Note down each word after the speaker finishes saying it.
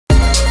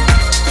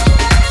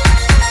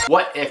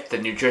What if the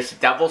New Jersey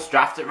Devils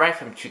drafted right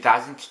from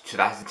 2000 to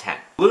 2010?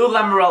 Lou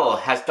Lamoriello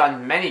has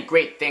done many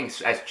great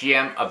things as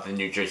GM of the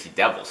New Jersey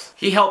Devils.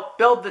 He helped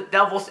build the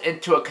Devils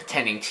into a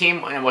contending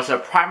team and was a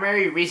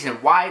primary reason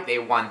why they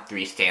won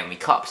 3 Stanley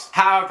Cups.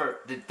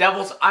 However, the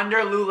Devils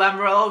under Lou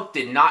Lamoriello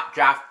did not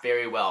draft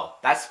very well.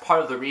 That's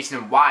part of the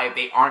reason why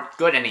they aren't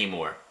good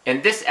anymore.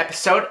 In this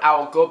episode, I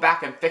will go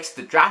back and fix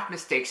the draft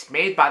mistakes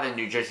made by the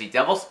New Jersey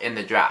Devils in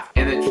the draft.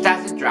 In the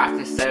 2000 draft,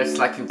 instead of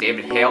selecting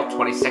David Hale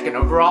 22nd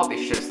overall, they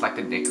should have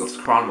selected Niklas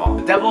Kronwall.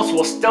 The Devils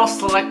will still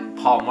select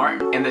Paul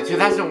Martin. In the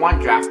 2001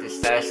 draft,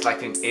 instead of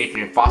selecting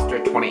Adrian Foster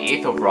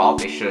 28th overall,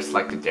 they should have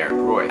selected Derek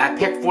Roy. At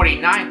pick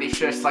 49, they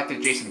should have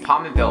selected Jason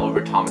Pominville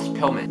over Thomas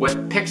Pihlman.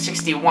 With pick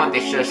 61,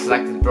 they should have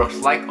selected Brooks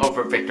Laich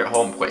over Victor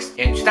Holmqvist.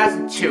 In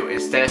 2002,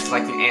 instead of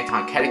selecting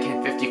Anton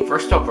Kadeykin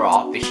 51st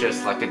overall, they should have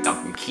selected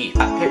Duncan.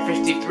 At pick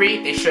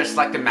 53, they should have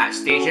selected Matt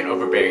Stajan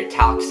over Barry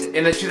Tallckson.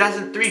 In the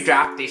 2003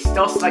 draft, they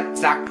still select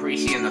Zajac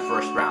Parise in the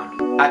first round.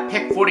 At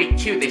pick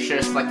 42, they should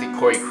have selected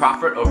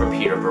Crawford over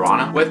Petr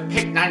Vrana. With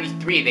pick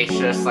 93, they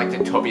should have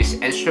selected Tobias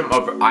Enstrom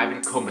over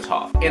Ivan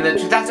Khomutov. In the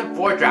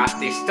 2004 draft,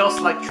 they still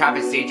select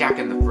Travis Zajac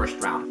in the first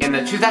round. In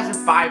the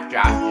 2005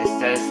 draft,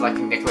 instead of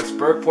selecting Niclas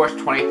Bergfors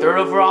 23rd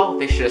overall,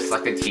 they should have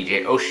selected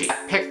TJ Oshie.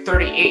 At pick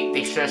 38,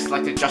 they should have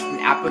selected Justin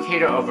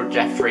Abdelkader over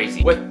Jeff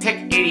Frazee. With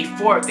pick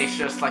 84, they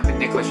should have selected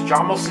Niclas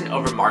Hjarmlsson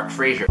over Mark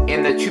Fraser.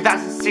 In the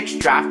 2006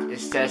 draft,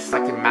 instead of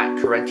selecting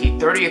Matt Carlson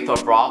 30th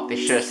overall, they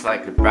should have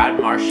selected Brad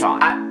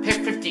Marchand. At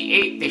pick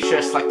 58, they should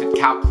have selected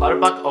Cal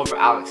Clutterbuck over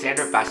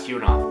Alexander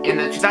Vasyunov. In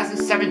the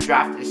 2007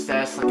 draft,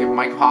 instead of selecting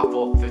Mike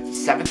Hoffel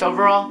 57th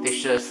overall, they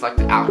should have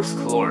selected Alex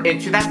Killorn. In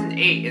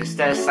 2008,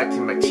 instead of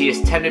selecting Matthias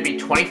Teneby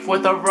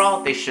 24th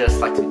overall, they should have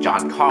selected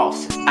John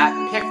Carlson.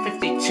 At pick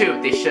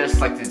 52, they should have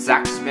selected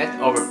Zach Smith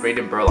over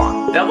Braden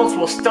Berlon. The Devils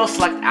will still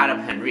select Adam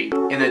Henrique.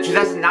 In the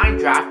 2009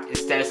 draft,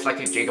 instead of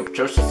selecting Jacob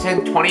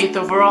Josephson 20th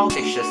overall,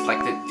 they should have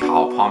selected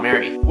Kyle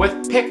Palmieri.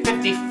 With pick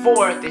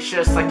 54, they should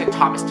have selected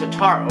Thomas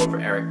Tatar over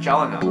Eric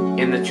Jelena.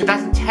 In the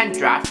 2010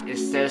 draft,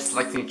 instead of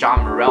selecting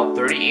John Morrell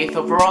 38th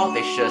overall,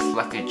 they should have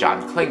selected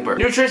John Klingberg.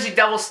 New Jersey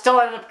Devils still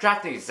ended up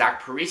drafting Zajac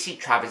Parise,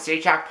 Travis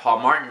Zajac, Paul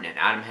Martin, and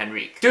Adam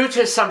Henrique. Due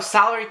to some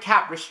salary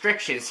cap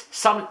restrictions,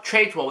 some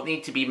trades will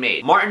need to be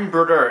made. Martin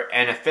Brodeur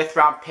and a 5th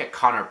round pick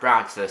Connor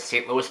Brown to the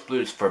St. Louis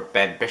Blues for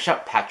Ben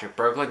Bishop, Patrick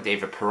Berglund,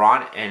 David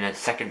Perron, and a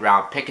 2nd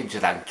round pick in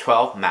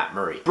 2012, Matt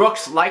Murray.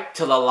 Brooks Laich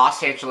to the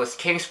Los Angeles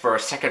Kings for a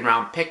 2nd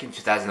round pick in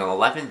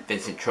 2011,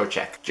 Vincent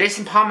Trocheck.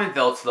 Jason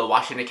Pominville to the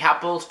Washington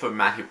Capitals for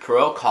Matthew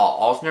Perreault, Carl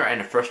Alsner,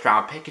 and a 1st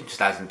round pick in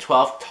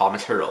 2012,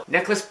 Thomas Hertl.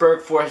 Nicholas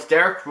Bergfors,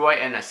 Derek Roy,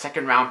 and a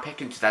 2nd round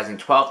pick in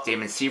 2012,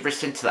 Damon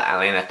Severson to the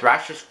Atlanta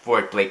Thrashers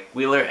for Blake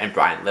Wheeler and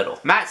Brian Little.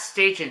 Matt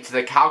Stajan to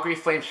the Calgary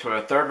Flames for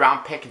a 3rd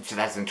round pick in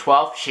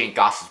 2012, Shane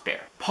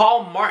Gostisbehere.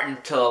 Paul Martin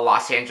to the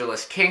Los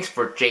Angeles Kings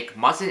for Jake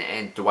Muzzin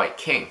and Dwight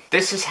King.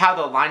 This is how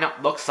the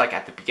lineup looks like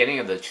at the beginning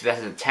of the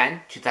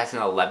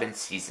 2010-2011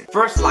 season.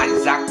 First line,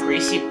 Zajac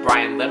Parise,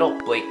 Brian Little,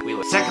 Blake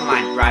Wheeler. Second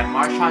line, Brad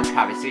Marchand,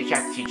 Travis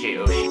Zajac,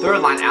 TJ Oshie.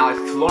 Third line, Alex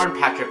Killorn,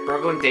 Patrick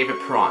Berglund, David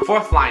Perron.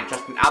 Fourth line,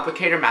 Justin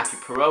Abdelkader, Matthew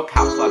Perreault,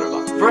 Cal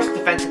Clutterbuck. First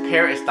defensive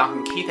pair is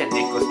Duncan and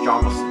Niklas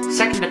Hjarmlsson.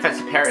 Second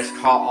defensive pair is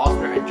Carl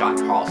Alsner and John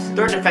Carlson.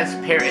 Third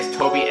defensive pair is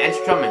Toby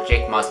Enstrom and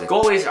Jake Muzzin.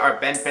 Goalies are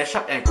Ben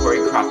Bishop and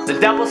Corey Crawford. The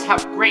Devils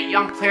have great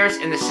young players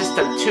in the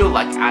system too,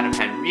 like Adam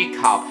Henrique,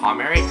 Kyle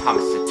Palmieri,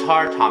 Thomas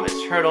Tatar, Thomas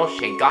Hertl,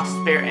 Shane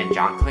Gostisbehere, and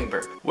John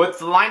Klingberg. With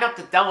the lineup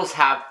the Devils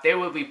have, they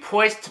will be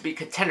poised to be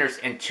contenders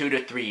in 2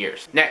 to 3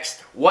 years.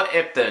 Next, what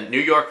if the New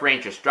York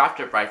Rangers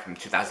drafted right from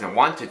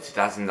 2001 to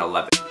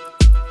 2011?